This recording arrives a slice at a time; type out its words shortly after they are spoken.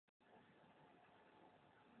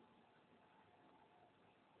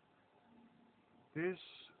This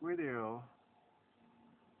video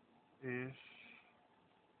is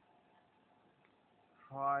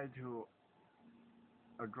try to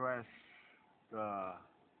address the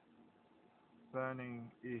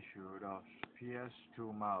burning issue of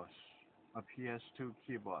PS2 mouse, a PS2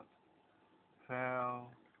 keyboard fail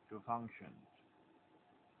to function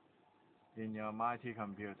in your mighty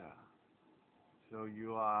computer. So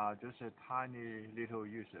you are just a tiny little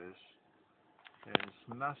users.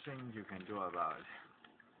 There's nothing you can do about it.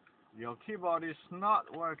 Your keyboard is not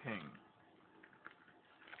working.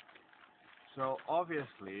 So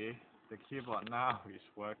obviously the keyboard now is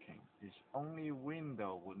working. It's only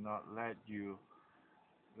window would not let you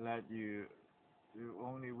the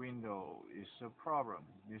only window is a problem.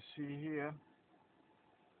 You see here,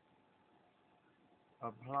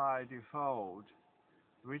 apply default,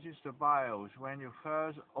 which is the BIOS. When you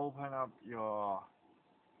first open up your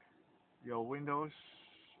Windows,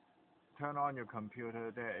 turn on your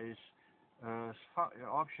computer, there is an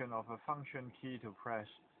option of a function key to press.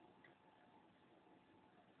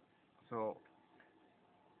 So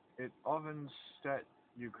it often that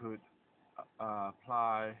you could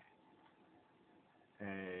apply a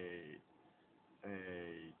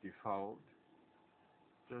default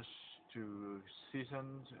just to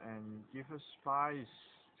season and give a spice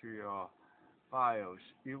to your BIOS.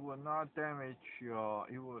 It will not damage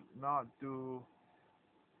it will not do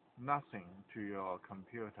nothing to your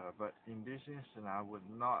computer. But in this instance, I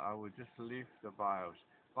would just leave the BIOS.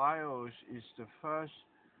 BIOS is the first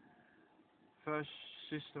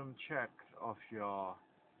system check of your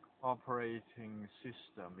operating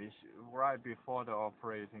system. It's right before the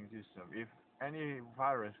operating system. If any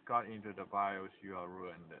virus got into the BIOS, you are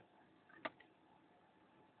ruined.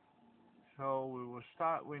 So we will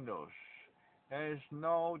start Windows. There is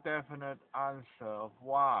no definite answer of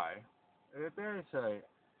why. There is an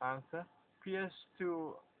answer.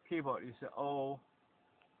 PS2 keyboard is an old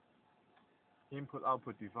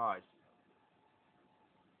input-output device.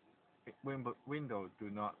 Windows do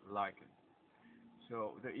not like it.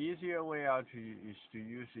 So the easier way out is to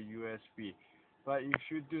use a USB. But if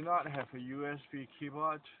you do not have a USB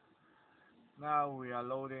keyboard, now we are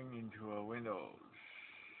loading into a Windows.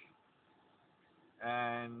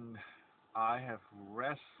 And I have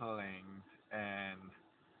wrestling and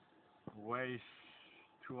waste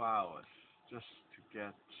 2 hours just to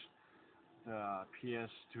get the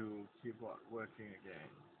PS2 keyboard working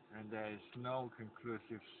again. And there is no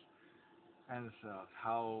conclusive answer of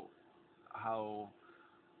how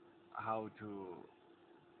to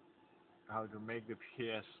make the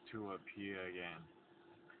PS2 appear again.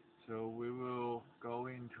 So we will go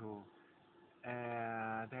into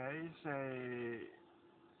there is a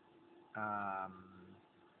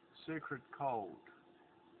secret code.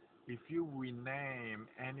 If you rename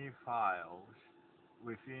any files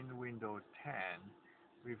within Windows 10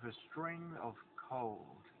 with a string of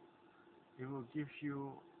code, it will give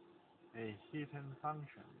you a hidden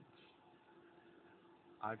function.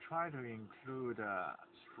 I try to include a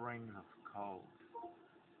string of code.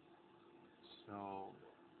 So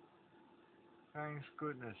thanks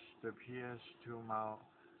goodness the PS2 mouse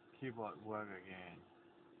keyboard work again.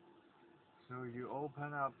 So you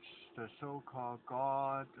open up the so-called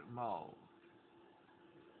GodMode.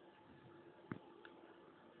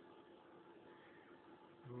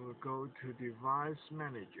 We'll go to Device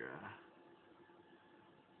Manager.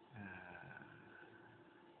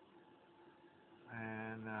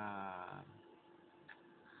 And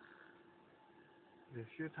if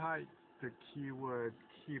you type the keyword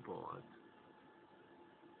keyboard,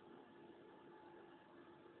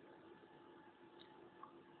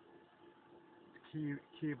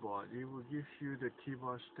 keyboard, it will give you the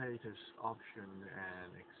keyboard status option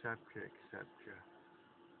and etc.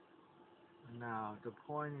 Now the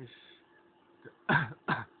point is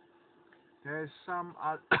there is some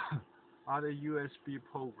other USB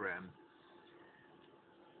program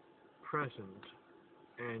present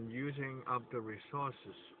and using up the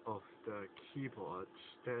resources of the keyboards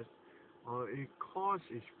that it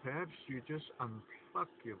causes perhaps you just unplug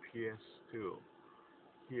your PS2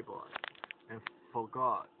 keyboard and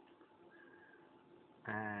forgot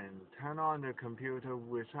and turn on the computer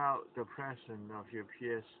without the presence of your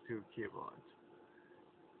PS2 keyboard.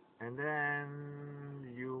 And then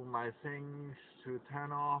you might think to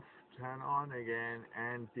turn off, turn on again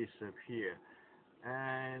and disappear.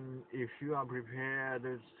 And if you are prepared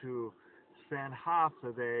to spend half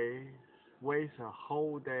the day, waste a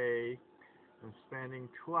whole day and spending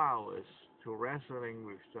 2 hours to wrestling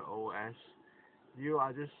with the OS, you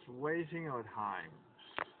are just wasting your time.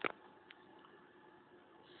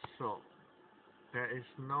 So There is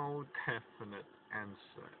no definite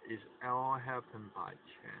answer. It all happened by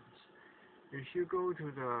chance. If you go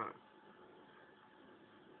to the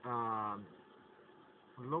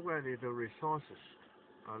look at the resources,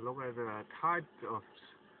 look at the type of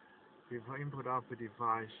input-output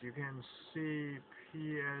device, you can see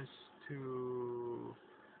PS2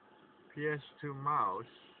 mouse,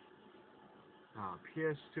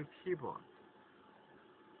 Ps2 keyboard.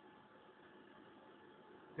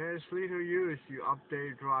 There is little use you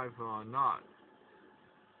update driver or not,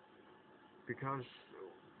 because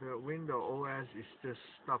the Windows OS is just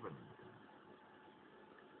stubborn.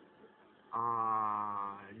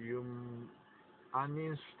 You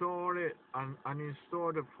uninstall it,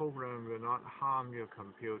 uninstall the program will not harm your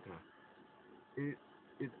computer.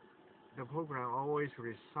 The program always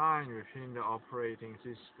resides within the operating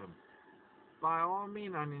system. By all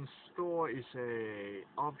means, uninstall is an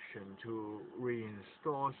option to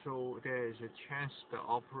reinstall, so there is a chance the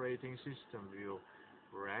operating system will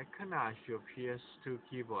recognize your Ps2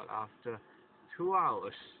 keyboard after 2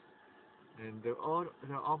 hours, and the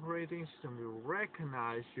operating system will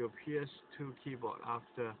recognize your Ps2 keyboard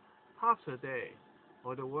after half a day,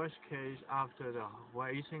 or the worst case, after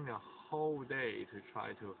waiting the whole day to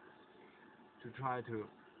try to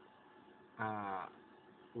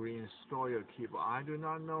reinstall your keyboard. I do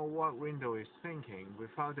not know what Windows is thinking.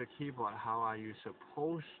 Without the keyboard, how are you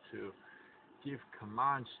supposed to give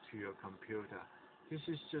commands to your computer? This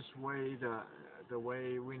is just the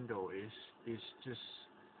way Windows is just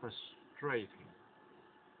frustrating.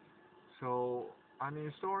 So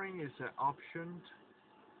uninstalling is an option.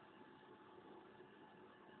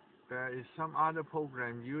 There is some other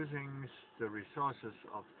program using the resources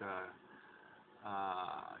of the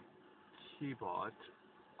keyboard.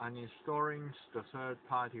 Uninstalling the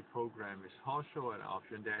third-party program is also an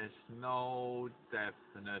option. There is no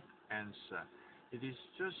definite answer. It is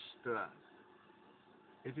just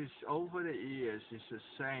it is over the years. It's the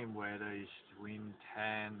same whether it's Win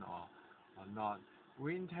 10 or not.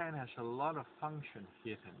 Win 10 has a lot of function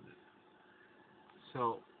hidden.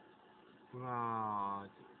 So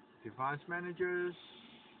device managers,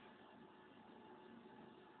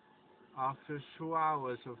 after 2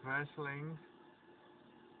 hours of wrestling,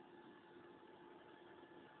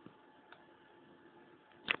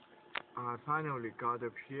 I finally got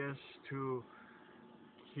a Ps2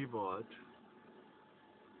 keyboard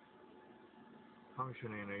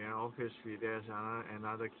functioning again. Obviously, there's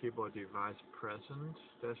another keyboard device present.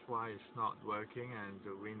 That's why it's not working, and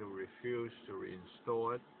the Windows refused to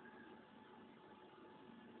reinstall it.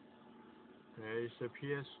 There is a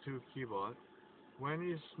Ps2 keyboard. When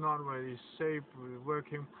it's not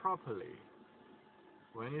working properly,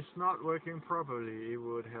 when it's not working properly, it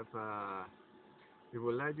would have it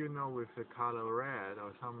will let you know with the color red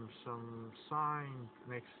or some sign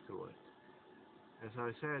next to it. As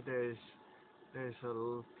I said, there's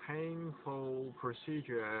a painful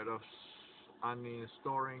procedure of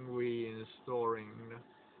uninstalling, reinstalling,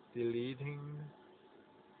 deleting,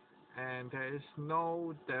 and there is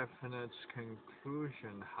no definite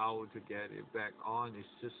conclusion how to get it back on.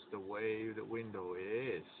 It's just the way the window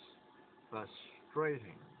is.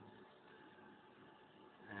 Frustrating.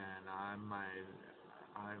 And I might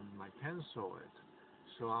cancel it.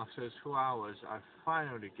 So after 2 hours, I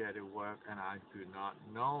finally get it work, and I do not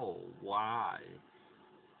know why.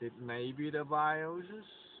 It may be the BIOS,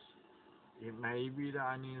 it may be the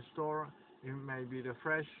uninstall, it may be the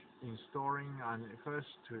fresh installing, and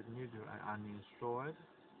first to need to uninstall it.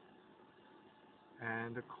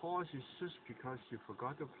 And the cause is just because you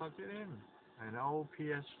forgot to plug it in, an old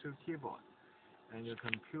Ps2 keyboard, and your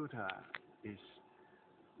computer is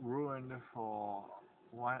ruined for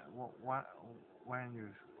when you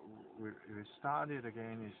restart it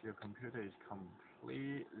again. Your computer is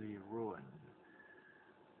completely ruined.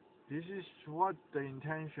 This is what the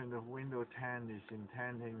intention of Windows 10 is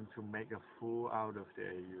intending to make a fool out of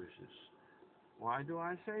their users. Why do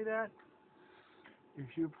I say that?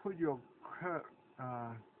 If you put your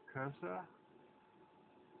cursor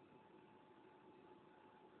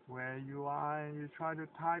where you are and you try to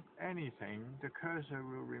type anything, the cursor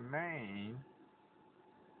will remain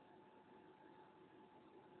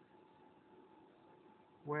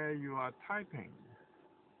where you are typing.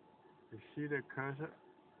 You see the cursor?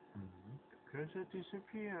 The cursor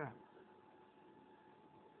disappears.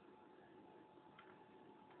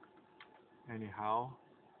 Anyhow,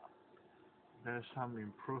 there's some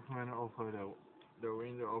improvement over the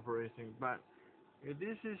Windows operating, but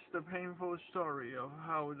this is the painful story of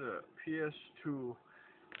how the Ps2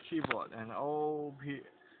 keyboard and all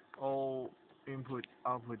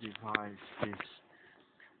input-output device is.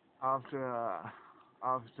 After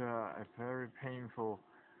after a very painful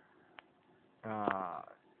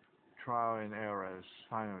trial and errors,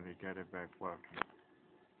 finally get it back working.